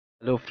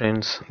Hello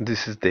friends,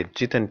 this is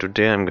Devjit and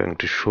today I'm going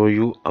to show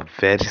you a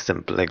very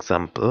simple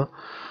example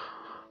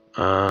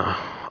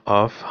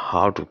of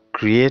how to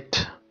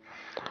create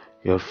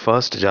your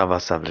first Java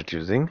servlet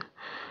using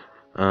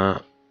uh,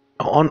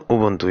 on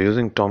Ubuntu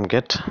using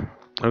Tomcat.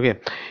 Okay,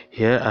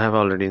 here I have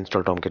already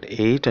installed Tomcat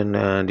 8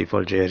 and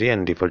default JRE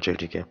and default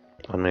JDK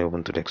on my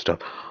Ubuntu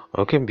desktop.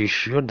 Okay, be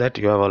sure that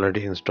you have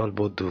already installed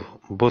both the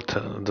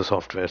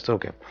softwares.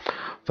 Okay,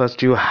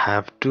 first you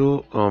have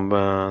to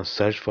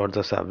search for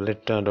the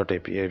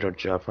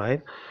servlet.api.jar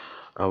file.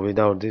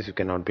 Without this you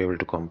cannot be able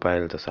to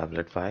compile the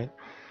servlet file,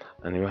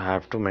 and you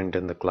have to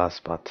maintain the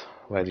class path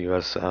while you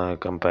are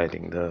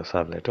compiling the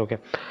servlet. Okay,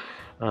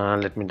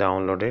 let me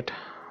download it.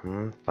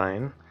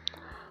 Fine.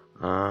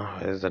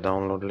 Here's the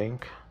download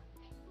link.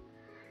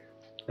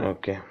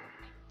 Okay,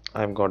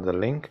 I've got the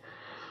link.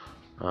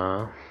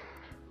 uh,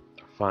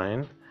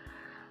 Fine.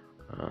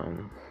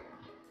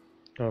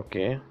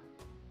 Okay.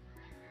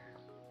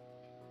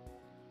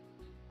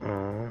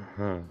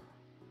 Mhm.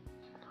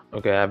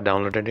 Okay, I've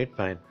downloaded it.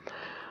 Fine.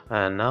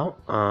 And now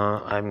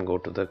I'm go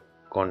to the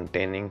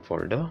containing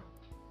folder,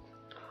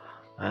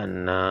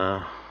 and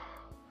I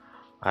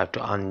have to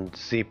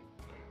unzip.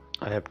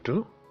 I have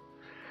to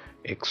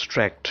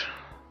extract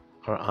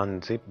or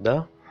unzip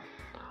the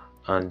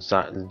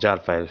jar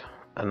file,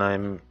 and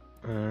I'm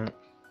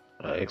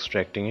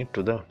extracting it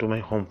to my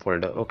home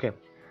folder. Okay,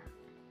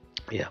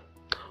 yeah,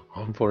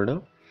 home folder.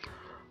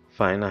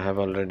 Fine, I have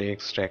already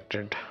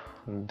extracted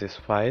this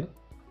file.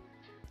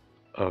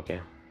 Okay,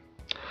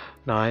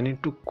 now I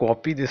need to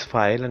copy this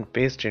file and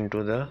paste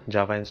into the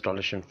Java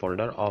installation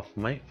folder of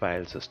my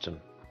file system.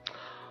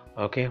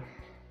 Okay,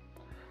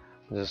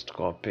 just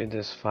copy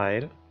this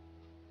file.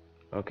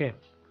 Okay,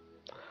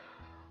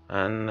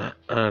 and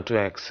to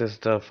access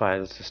the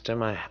file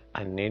system I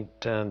need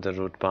the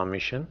root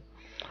permission.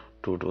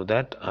 To do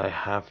that I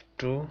have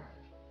to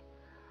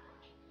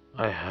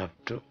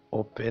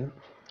open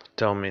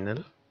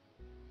terminal.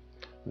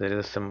 There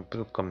is a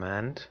simple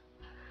command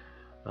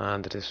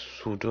that is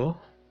sudo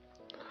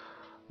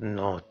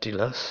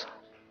nautilus.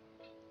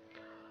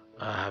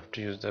 I have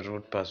to use the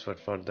root password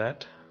for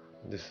that.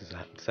 This is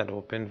set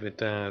open with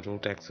the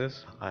root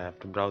access. I have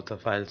to browse the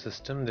file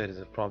system. There is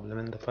a problem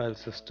in the file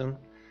system.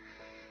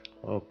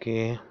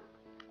 Okay,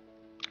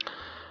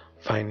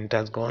 fine, it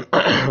has gone.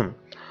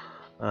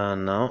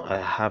 Now I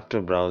have to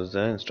browse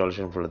the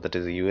installation folder, that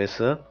is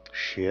user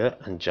share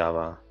and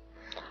Java.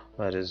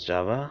 Where is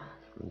Java?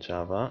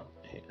 Java,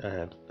 I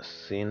have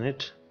seen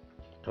it.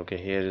 Okay,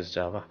 here is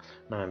Java.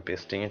 Now I'm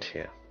pasting it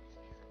here.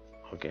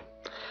 Okay,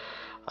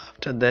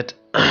 after that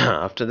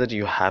after that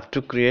you have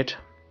to create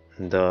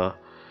the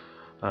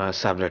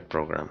servlet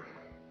program.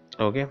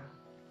 Okay,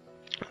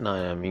 now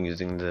I am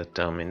using the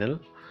terminal.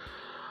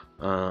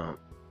 I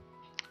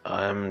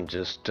am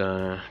just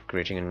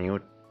creating a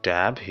new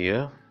tab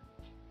here.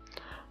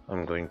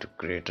 I'm going to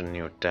create a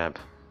new tab.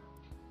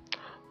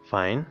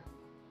 Fine.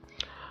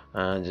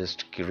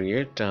 Just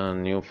create a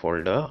new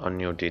folder, a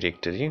new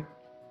directory.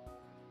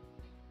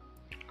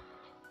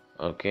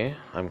 Okay,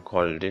 I'm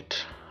called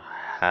it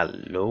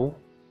hello.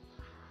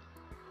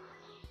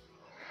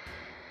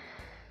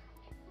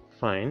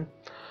 Fine.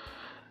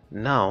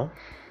 Now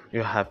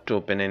you have to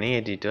open any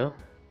editor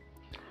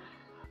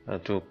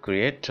to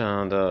create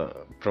the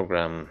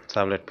program,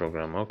 servlet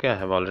program. Okay, I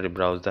have already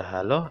browsed the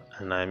hello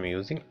and I'm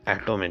using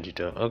atom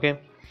editor. Okay,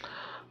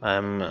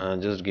 I'm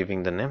just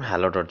giving the name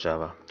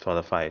hello.java for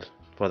the file,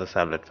 for the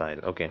servlet file.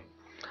 Okay,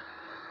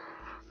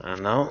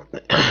 and now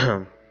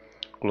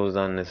close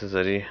the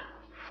unnecessary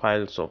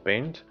files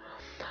opened.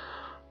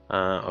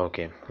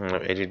 Okay,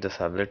 edit the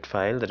servlet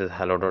file, that is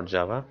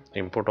hello.java.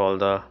 Import all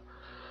the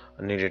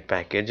needed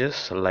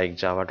packages like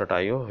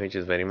java.io, which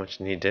is very much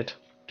needed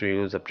to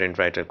use the print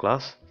writer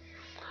class,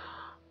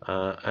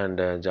 and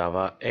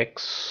java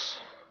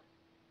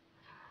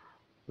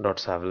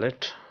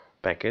x.servlet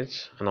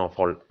package and of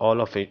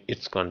all of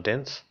its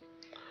contents.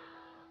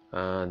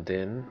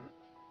 Then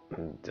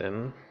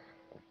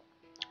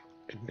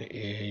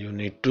you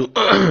need to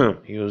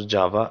use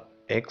java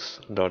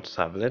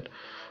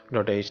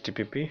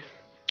x.servlet.htpp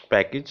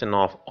package and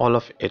of all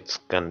of its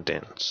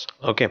contents.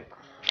 Okay,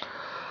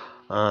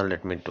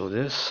 let me do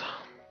this.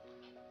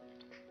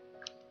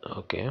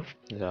 Okay,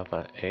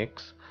 java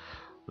x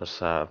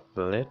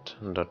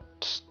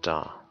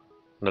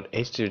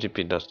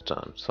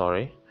servlet.star.http.star,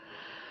 sorry,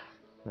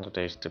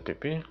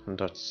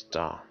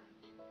 .http.star.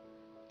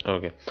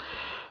 Okay,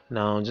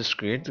 now just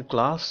create the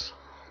class,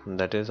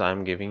 that is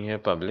I'm giving here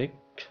public.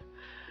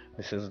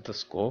 This is the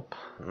scope,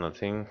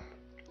 nothing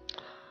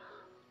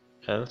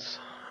else.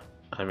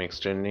 I'm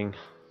extending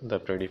the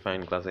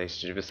predefined class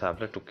http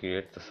servlet to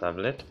create the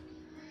servlet.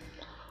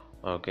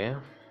 Okay,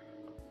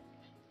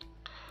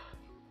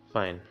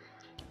 fine.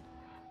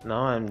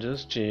 Now I'm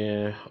just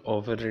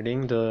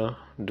overriding the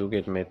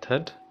doGet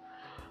method,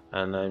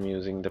 and I'm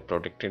using the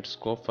protected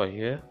scope for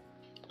here,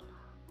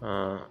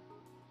 and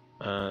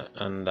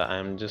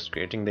I'm just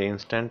creating the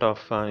instance of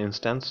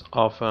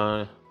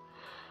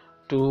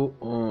two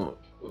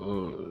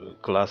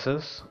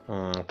classes,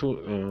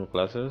 two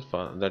classes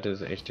for, that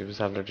is HTTP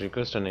servlet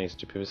request and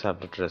HTTP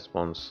servlet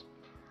response.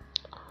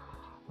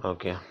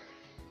 Okay,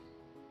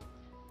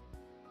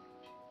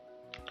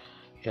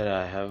 here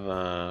I have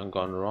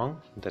gone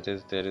wrong. That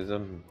is, there is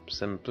a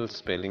simple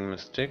spelling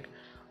mistake.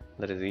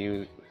 That is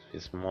U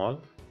is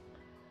small.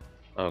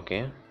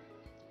 Okay,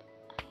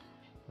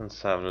 and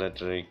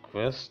servlet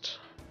request,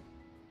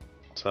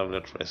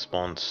 servlet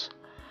response.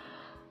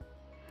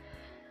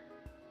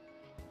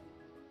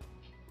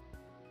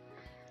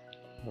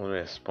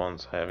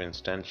 Response, I have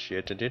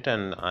instantiated it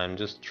and I'm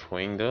just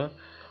throwing the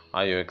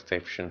IO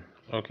exception.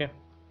 Okay,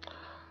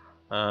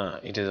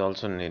 it is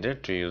also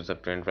needed to use the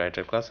print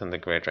writer class and the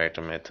get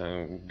writer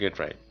method,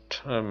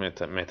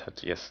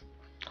 method. Yes,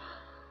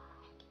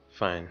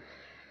 fine.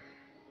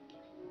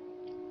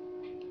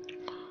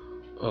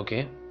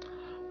 Okay,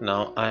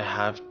 now I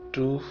have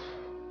to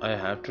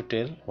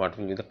tell what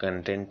will be the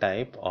content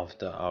type of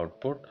the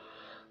output.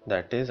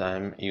 That is, I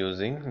am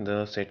using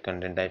the set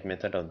content type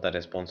method of the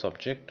response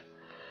object,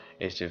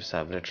 HTTP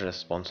servlet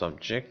response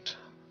object,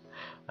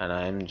 and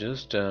I am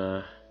just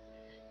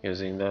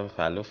using the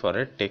value for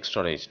a text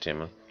or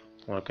HTML.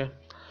 Okay,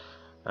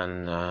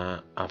 and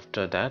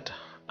after that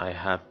I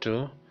have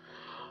to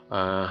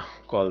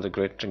call the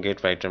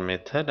get writer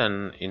method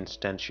and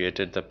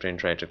instantiated the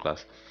print writer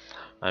class.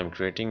 I'm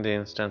creating the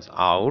instance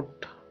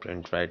out,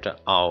 print writer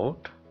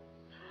out,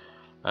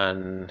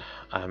 and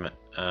I'm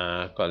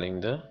calling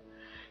the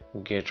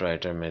get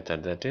writer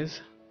method, that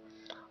is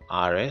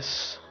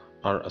res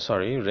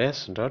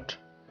dot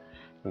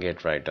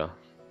get writer.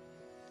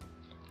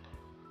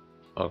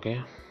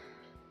 Okay,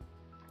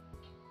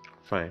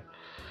 fine.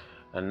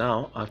 And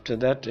now after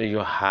that you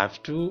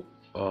have to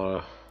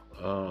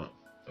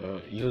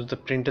use the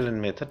println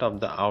method of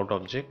the out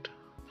object,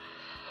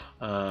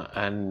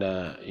 and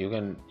you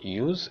can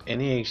use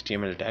any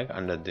HTML tag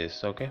under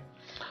this. Okay,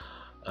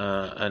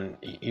 and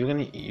you can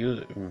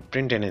use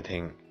print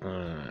anything.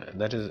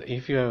 That is,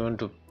 if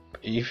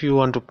you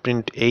want to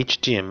print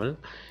HTML,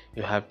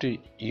 you have to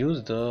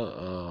use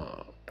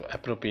the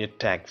appropriate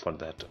tag for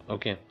that.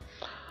 Okay,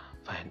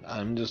 fine.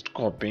 I'm just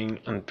copying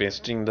and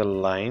pasting the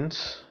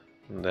lines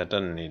that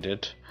are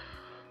needed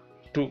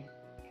to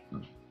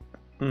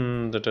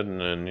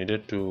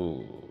needed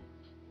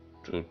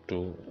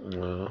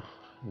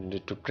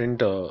to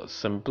print a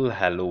simple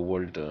hello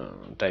world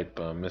type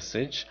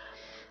message.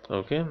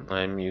 Okay,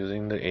 I'm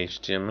using the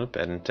HTML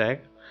parent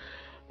tag,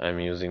 I'm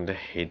using the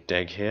head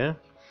tag here,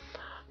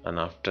 and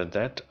after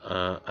that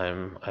I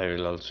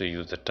will also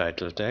use the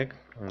title tag.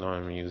 Now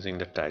I'm using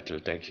the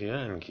title tag here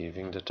and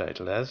giving the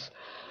title as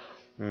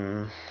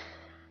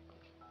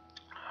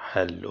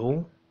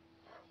hello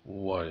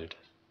world.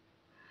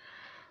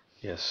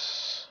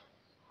 Yes,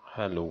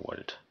 hello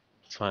world.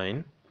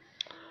 Fine,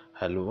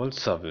 hello world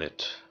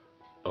servlet.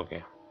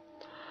 Okay,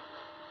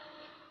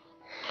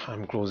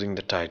 I'm closing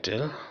the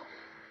title.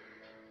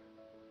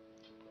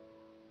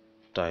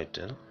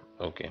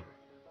 Okay,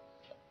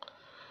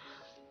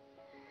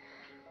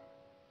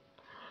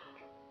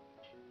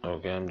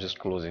 I'm just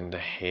closing the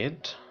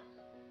head.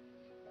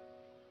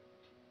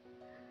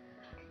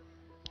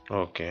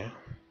 Okay,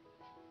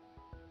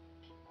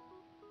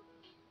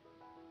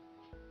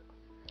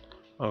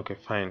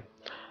 fine.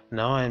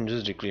 Now I'm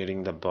just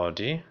declaring the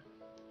body.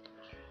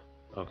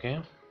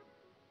 Okay,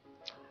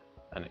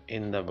 and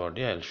in the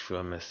body I'll show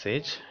a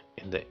message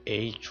in the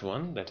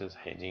h1, that is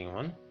heading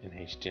 1 in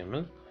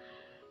HTML,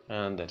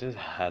 and that is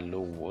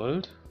hello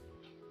world.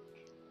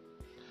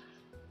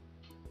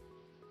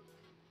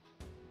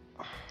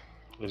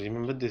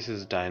 Remember, this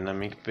is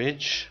dynamic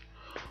page.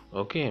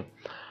 Okay,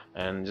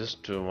 and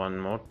just one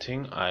more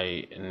thing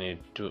I need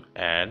to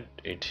add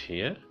it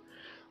here,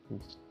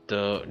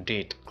 the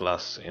date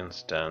class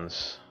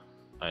instance.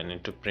 I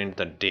need to print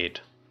the date,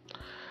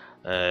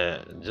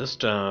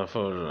 just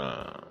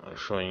for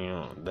showing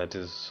you that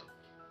is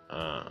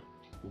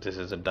this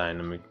is a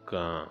dynamic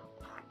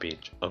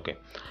page. Okay,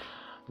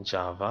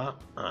 Java,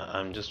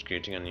 I'm just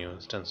creating a new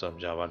instance of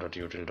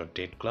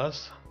java.util.date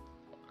class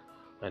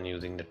and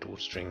using the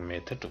toString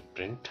method to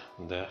print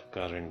the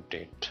current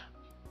date.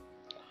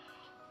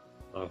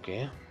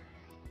 Okay,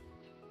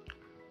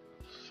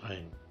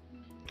 fine.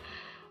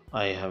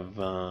 I have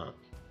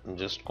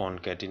just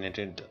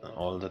concatenated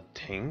all the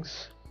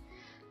things,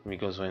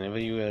 because whenever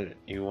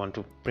you want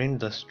to print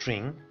the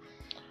string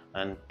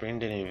and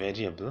print any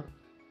variable,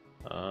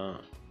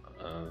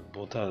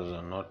 both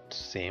are not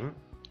same.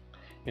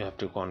 You have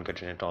to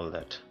concatenate all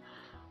that.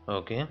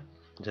 Okay,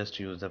 just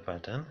use the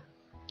pattern.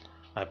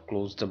 I've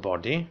closed the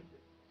body.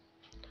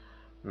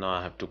 Now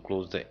I have to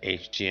close the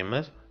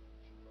HTML.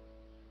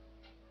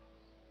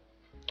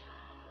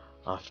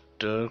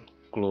 After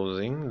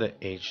closing the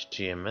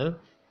HTML,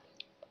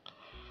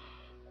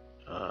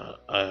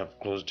 I have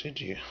closed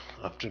it.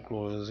 After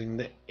closing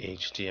the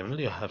HTML,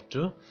 you have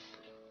to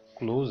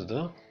close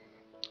the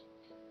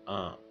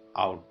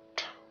out.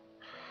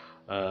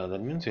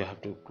 That means you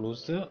have to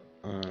close the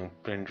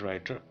print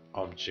writer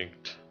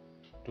object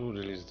to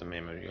release the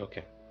memory.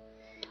 Okay,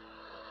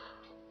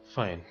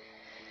 fine.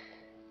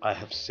 I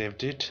have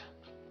saved it.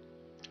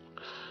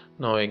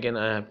 Now again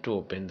I have to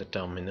open the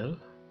terminal.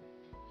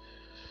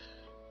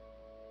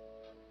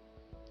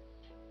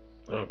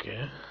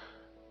 Okay.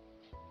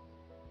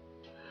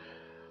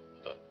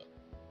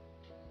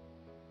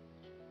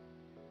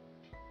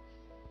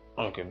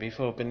 Okay,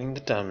 before opening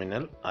the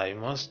terminal, I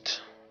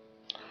must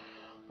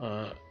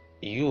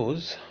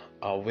use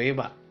a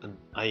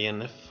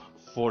web.inf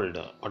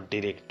folder or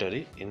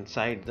directory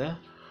inside the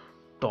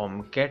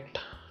Tomcat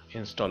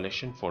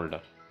installation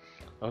folder.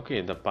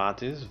 Okay, the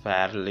path is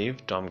var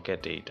lib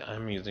tomcat 8. I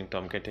am using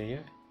tomcat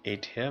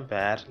 8 here,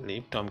 var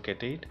lib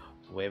tomcat 8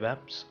 web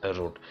apps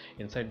root.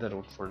 Inside the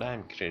root folder I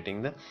am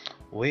creating the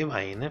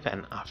web.inf,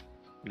 and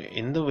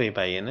in the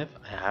web.inf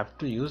I have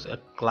to use a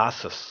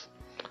classes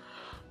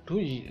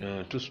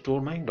to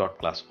store my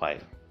 .class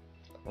file.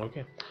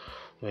 Okay,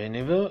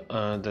 whenever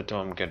the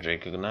Tomcat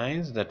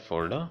recognize that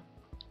folder,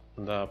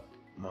 the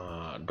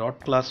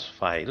 .class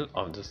file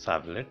of the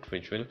Servlet,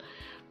 which will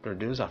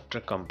produce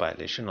after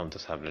compilation of the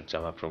Servlet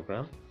Java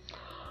program,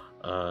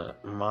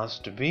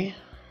 must be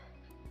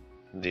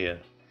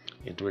there.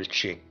 It will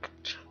check.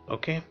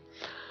 Okay,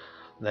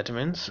 that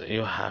means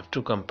you have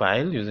to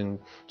compile using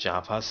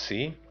Java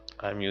C.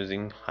 I'm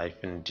using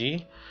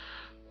 -d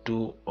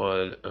to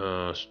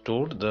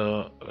store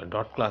the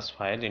 .class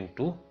file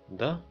into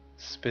the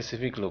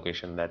specific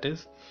location, that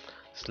is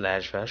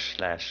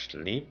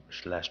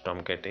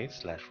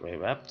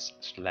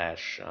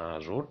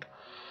 //lib/tomcat8/webapps/root.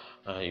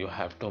 You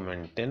have to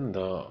maintain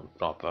the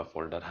proper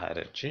folder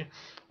hierarchy.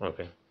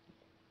 Okay,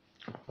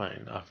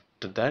 fine.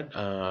 After that,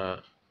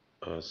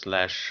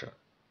 slash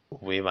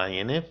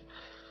web.inf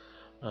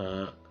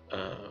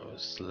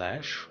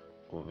slash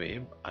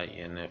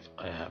web.inf,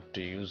 I have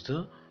to use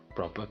the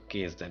proper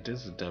case, that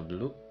is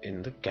W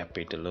in the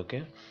capital.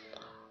 Okay,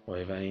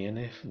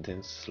 web.inf,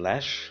 then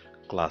slash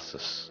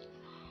classes.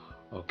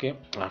 Okay,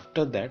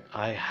 after that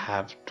I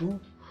have to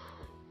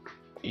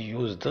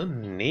use the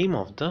name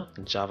of the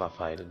Java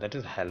file, that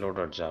is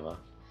hello.java.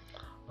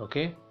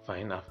 Okay,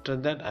 fine. After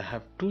that I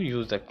have to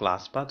use the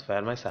class path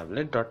where my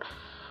Servlet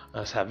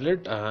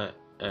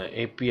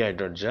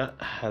API.jar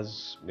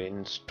has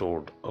been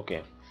stored.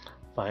 Okay,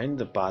 fine.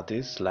 The path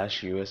is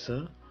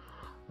 /user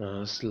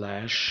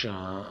slash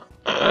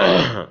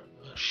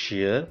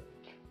share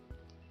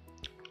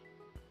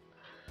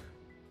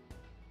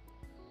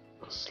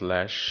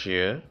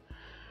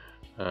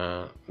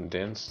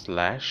then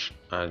slash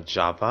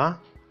Java,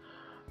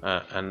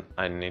 and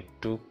I need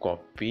to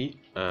copy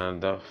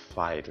the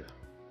file.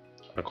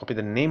 Copy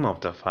the name of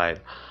the file.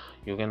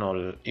 You can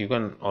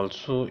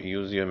also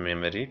use your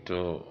memory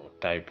to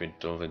type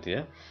it over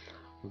there,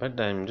 but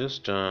I'm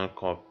just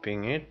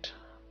copying it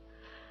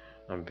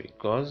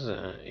because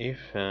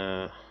if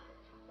I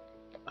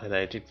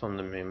write it from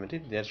the memory,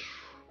 there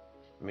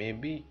may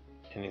be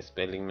any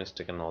spelling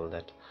mistake and all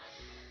that.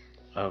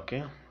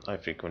 Okay, I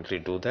frequently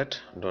do that,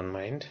 don't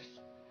mind.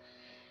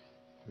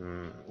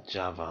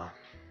 Java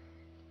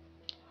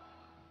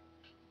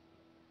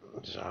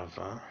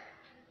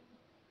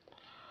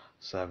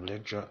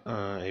Servlet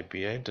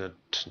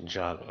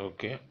API.jar.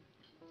 Okay,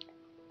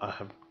 I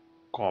have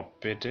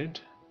copied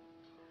it.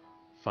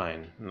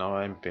 Fine, now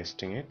I'm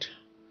pasting it.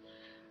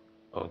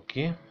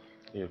 Okay,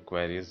 your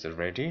query is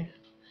ready,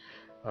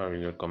 or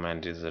your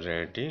command is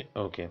ready.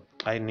 Okay,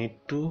 I need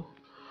to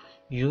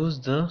use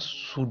the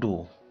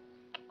sudo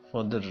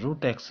for the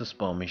root access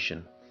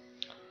permission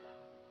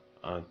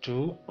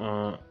to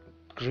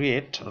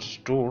create or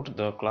store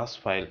the class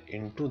file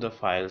into the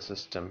file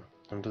system,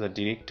 into the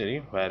directory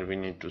where we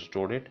need to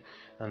store it,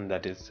 and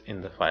that is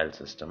in the file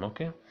system.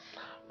 Okay,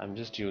 I'm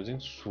just using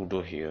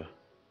sudo here,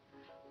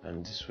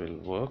 and this will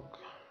work.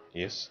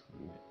 Yes,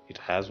 it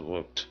has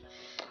worked.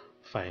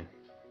 Fine.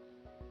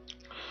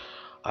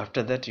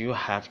 After that you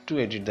have to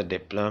edit the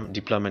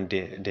deployment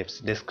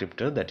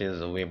descriptor, that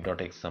is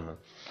web.xml.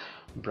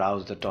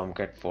 Browse the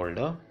Tomcat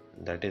folder,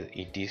 that is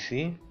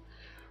etc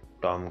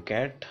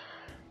tomcat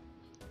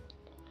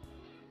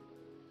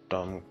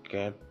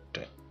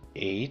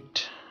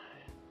 8,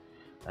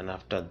 and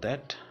after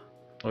that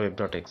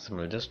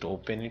web.xml. Just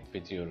open it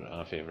with your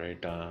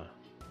favorite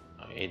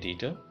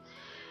editor.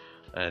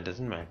 It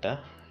doesn't matter,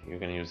 you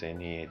can use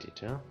any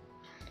editor.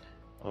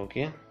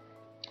 Okay,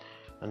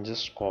 and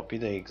just copy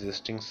the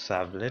existing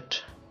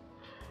Servlet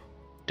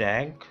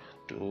tag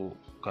to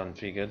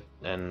configure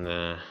and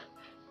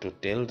to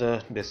tell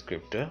the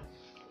descriptor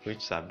which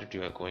Servlet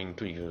you are going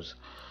to use.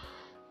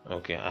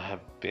 Okay, I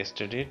have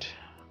pasted it.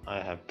 I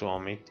have to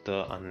omit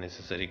the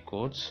unnecessary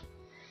codes.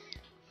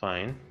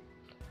 Fine,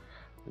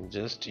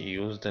 just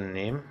use the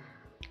name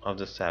of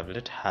the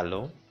Servlet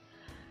hello,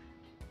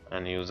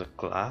 and use a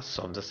class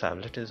of the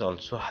Servlet is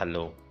also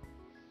hello.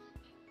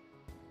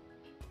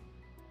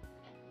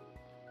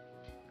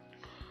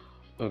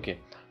 Okay,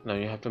 now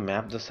you have to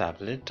map the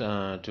Servlet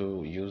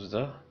to use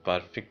the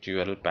perfect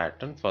URL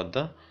pattern for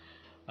the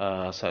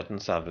certain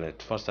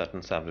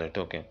Servlet.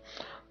 Okay,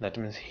 that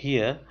means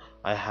here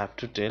I have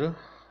to tell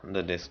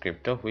the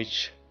descriptor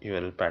which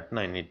URL pattern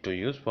I need to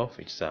use for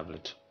which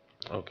Servlet.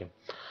 Okay,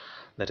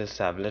 that is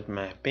servlet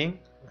mapping,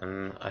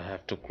 and I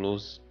have to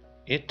close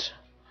it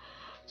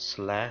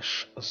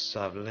slash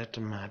servlet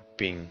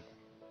mapping.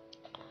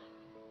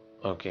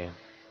 Okay,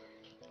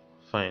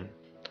 fine.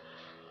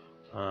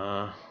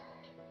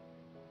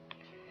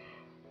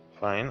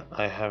 Fine,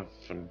 I have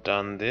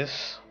done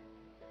this.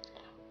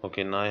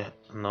 Okay, now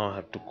I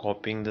have to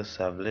copying the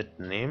servlet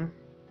name,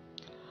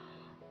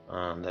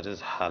 that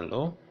is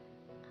hello,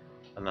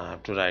 and I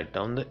have to write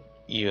down the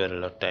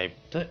URL or type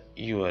the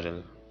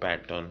URL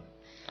pattern.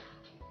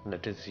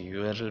 That is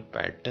URL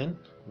pattern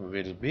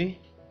will be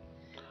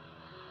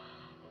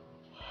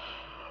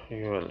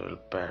URL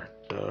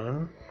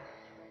pattern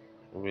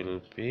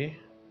will be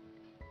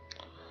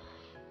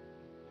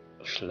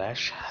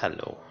slash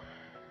hello.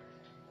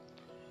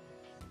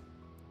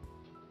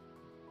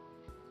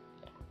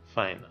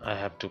 Fine, I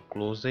have to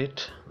close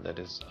it. That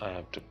is, I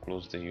have to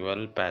close the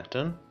URL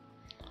pattern.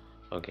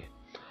 Okay,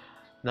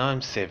 now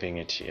I'm saving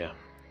it here.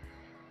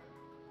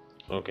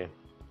 Okay,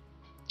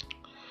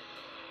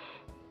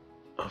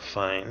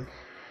 fine.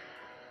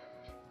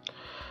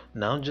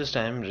 Now just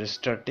I am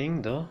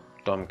restarting the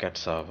Tomcat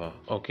server.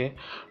 Okay,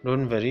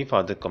 don't worry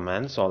for the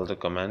commands. All the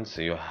commands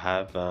you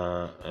have,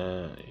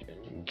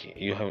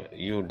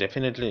 you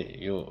definitely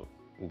you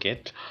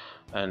get,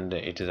 and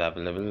it is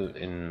available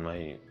in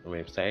my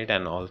website,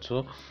 and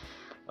also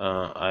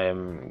I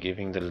am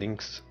giving the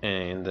links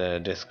in the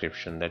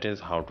description. That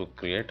is how to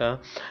create a.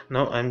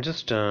 Now I'm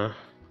just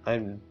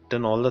I've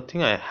done all the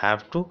thing. I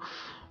have to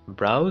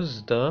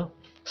browse the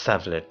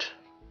servlet,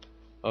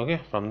 okay,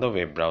 from the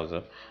web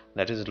browser.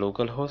 That is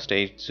localhost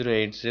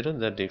 8080,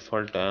 the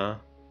default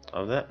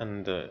of the,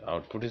 and the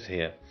output is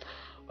here.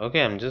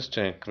 Okay, I'm just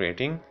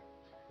creating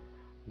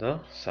the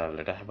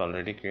servlet. I have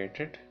already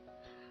created.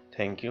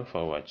 Thank you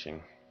for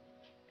watching.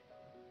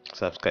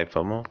 Subscribe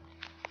for more.